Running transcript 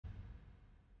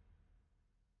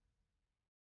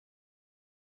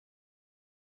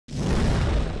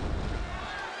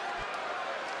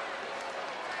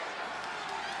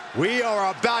We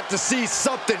are about to see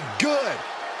something good.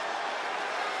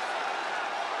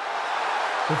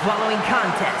 The following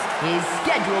contest is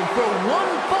scheduled for one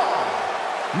fall.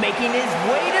 Making his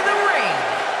way to the ring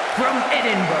from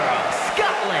Edinburgh,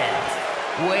 Scotland,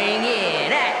 weighing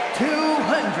in at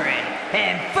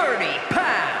 230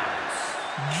 pounds,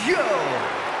 Joe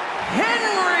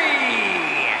Hendry.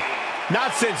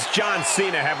 Not since John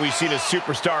Cena have we seen a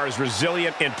superstar as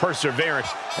resilient and perseverant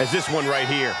as this one right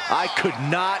here. I could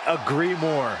not agree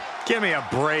more. Give me a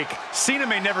break. Cena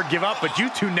may never give up, but you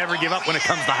two never give up when it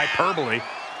comes to hyperbole.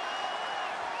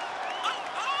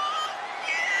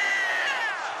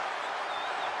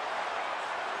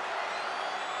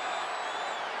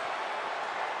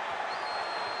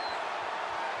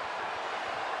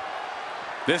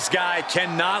 This guy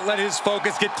cannot let his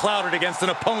focus get clouded against an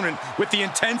opponent with the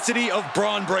intensity of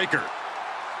Bron Breakker.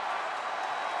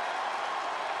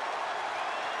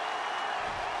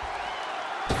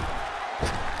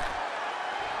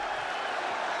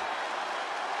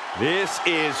 This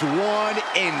is one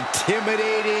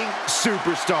intimidating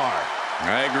superstar.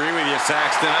 I agree with you,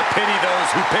 Saxton. I pity those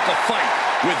who pick a fight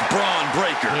with Bron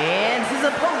Breakker. And his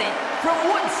opponent from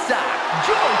Woodstock,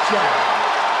 Georgia,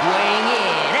 weighing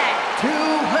in at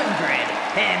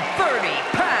 230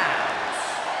 pounds,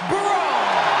 Bron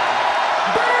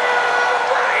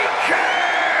Breakker!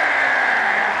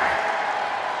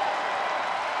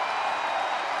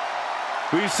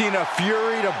 We've seen a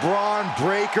fury to Bron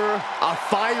Breakker, a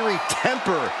fiery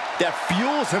temper that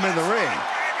fuels him in the ring.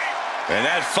 And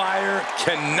that fire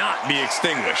cannot be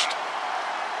extinguished.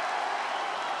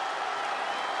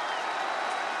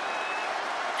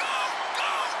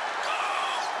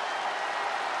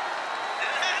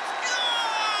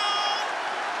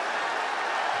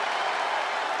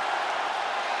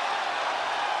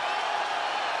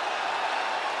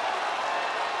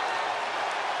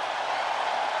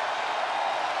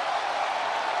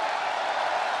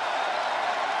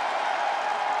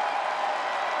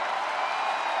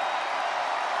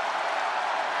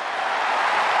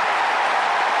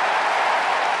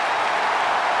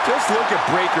 Just look at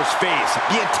Breakker's face.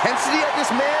 The intensity of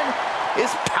this man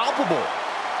is palpable.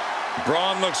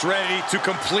 Bron looks ready to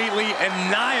completely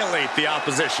annihilate the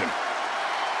opposition.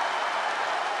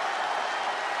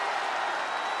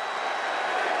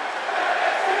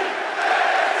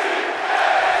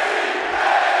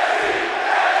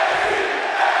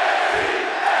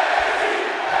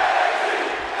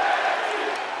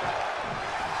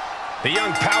 The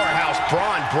young powerhouse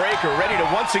Bron Breakker ready to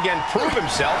once again prove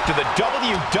himself to the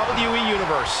WWE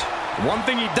Universe. One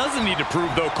thing he doesn't need to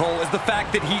prove, though, Cole, is the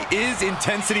fact that he is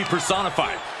intensity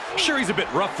personified. Sure, he's a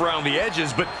bit rough around the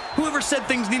edges, but whoever said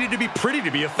things needed to be pretty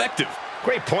to be effective?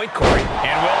 Great point, Corey.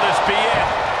 And will this be it?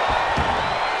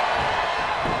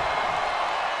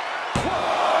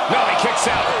 No, he kicks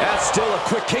out. That's still a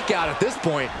quick kick out at this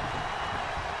point.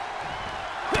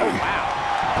 Oh, wow.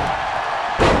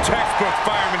 Textbook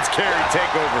fireman's carry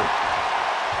takeover.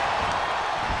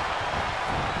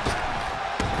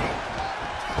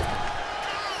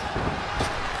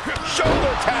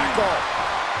 Shoulder tackle.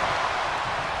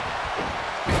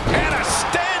 And a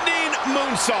standing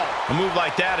moonsault. A move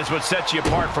like that is what sets you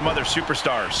apart from other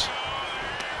superstars.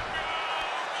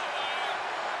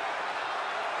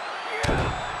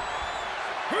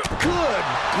 Good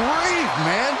grief,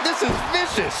 man. This is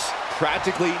vicious.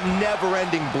 Practically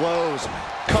never-ending blows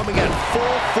coming at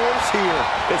full force here.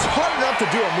 It's hard enough to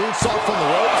do a moonsault from the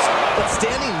ropes, but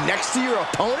standing next to your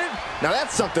opponent, now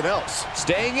that's something else.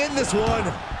 Staying in this one,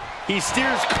 he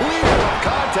steers clear of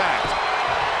contact.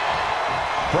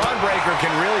 Bron Breakker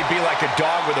can really be like a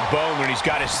dog with a bone when he's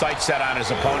got his sights set on his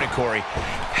opponent, Corey.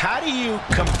 How do you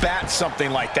combat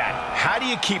something like that? How do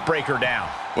you keep Breakker down?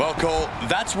 Well, Cole,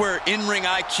 that's where in-ring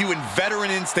IQ and veteran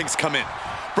instincts come in.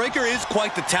 Breakker is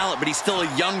quite the talent, but he's still a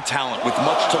young talent with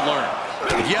much to learn.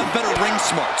 If you have better ring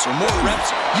smarts or more reps,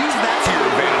 use that to your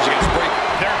advantage against Breakker.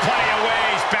 There are plenty of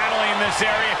ways battling in this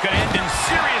area could end in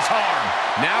serious harm.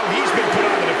 Now he's been put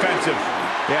on the defensive.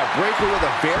 Yeah, Breakker with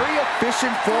a very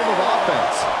efficient form of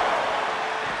offense.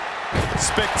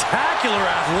 Spectacular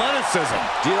athleticism.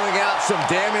 Dealing out some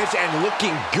damage and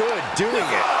looking good doing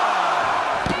it.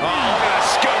 Oh, look at a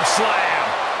scoop slam.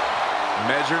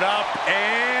 Measured up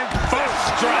and foot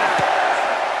strap.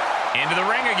 Into the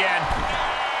ring again.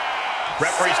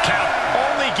 Referee's count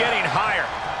only getting higher.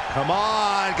 Come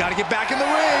on, gotta get back in the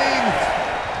ring.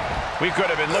 We could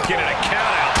have been looking at a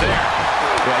count out there.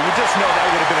 Yeah, you just know that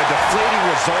would have been a deflating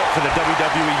result for the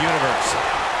WWE Universe.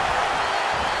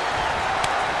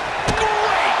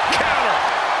 Great counter.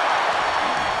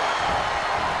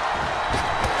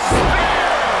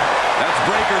 That's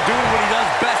Breakker doing what he does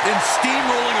best and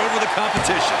steamrolling over the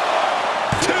competition.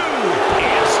 2,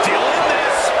 and still in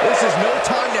this. This is no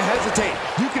time to hesitate.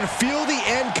 You can feel the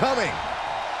end coming.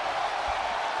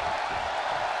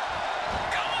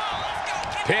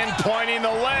 Pinpointing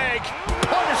the leg.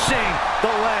 Punishing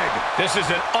the leg. This is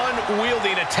an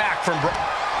unwieldy attack from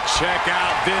Check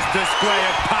out this display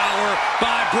of power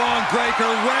by Bron Breakker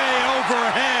way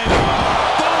overhead.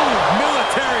 Boom!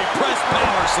 Military press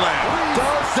power slam.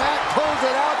 Does that close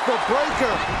it out for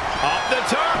Breakker? Up the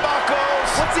turnbuckles.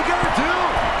 What's he gonna do?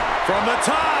 From the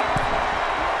top.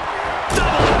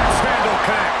 Double axe handle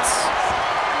connects.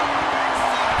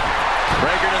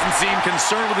 Breakker doesn't seem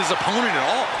concerned with his opponent at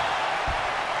all.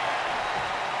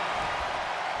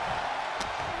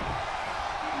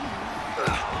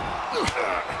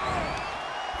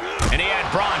 And he had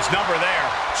Bron's number there.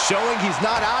 Showing he's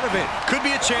not out of it. Could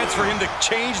be a chance for him to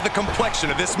change the complexion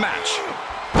of this match.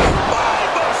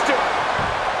 Buster.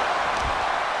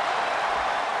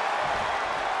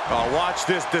 Oh, watch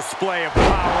this display of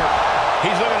power.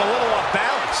 He's looking a little off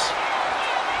balance.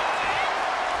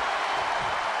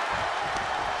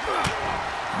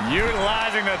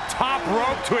 Utilizing the top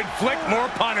rope to inflict more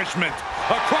punishment.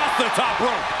 Across the top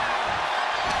rope.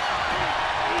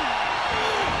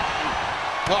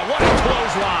 Oh, what a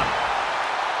clothesline.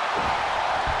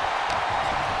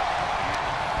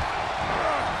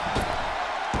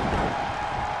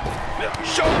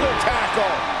 Shoulder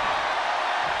tackle.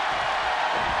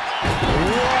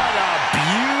 What a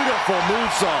beautiful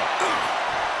moonsault.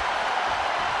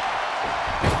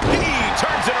 He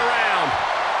turns it around.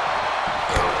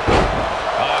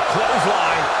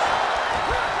 Clothesline.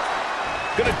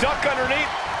 Gonna duck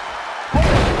underneath.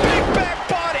 Big back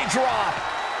body drop.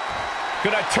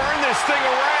 Gonna turn this thing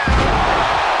around.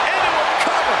 Into a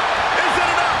cover. Is it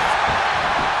enough?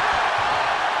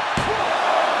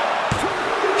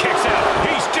 Kicks out.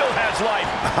 He still has life.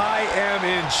 I am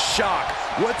in shock.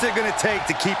 What's it gonna take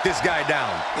to keep this guy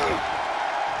down?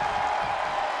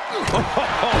 Oh,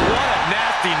 what a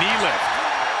nasty knee lift.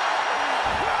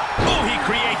 Oh, he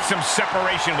creates some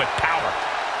separation with power.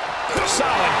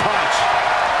 Solid punch.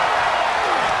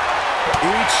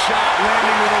 Each shot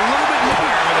landing with a little bit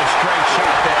more. With a straight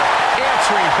shot there.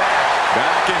 Answering back.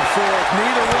 Back and forth.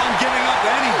 Neither one giving up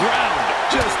any ground.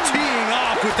 Just teeing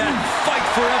off with that fight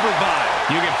forever vibe.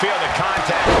 You can feel the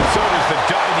contact, and so does the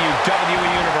WWE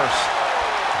Universe.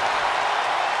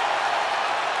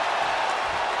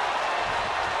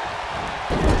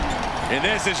 And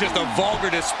this is just a vulgar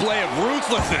display of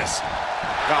ruthlessness.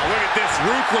 Oh, look at this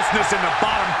ruthlessness in the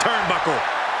bottom turnbuckle.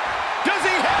 Does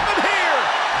he have him here?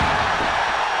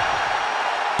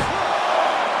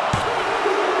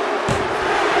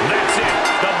 That's it.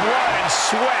 The blood and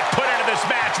sweat put into this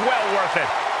match. Well worth it.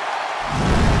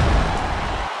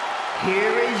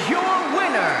 Here is your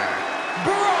winner,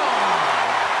 Bron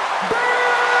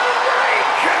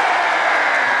Breakker!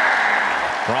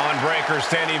 Bron Breakker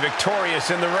standing victorious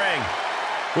in the ring.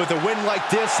 With a win like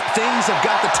this, things have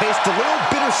got to taste a little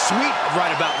bittersweet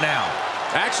right about now.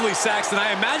 Actually, Saxton,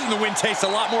 I imagine the win tastes a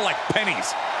lot more like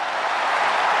pennies.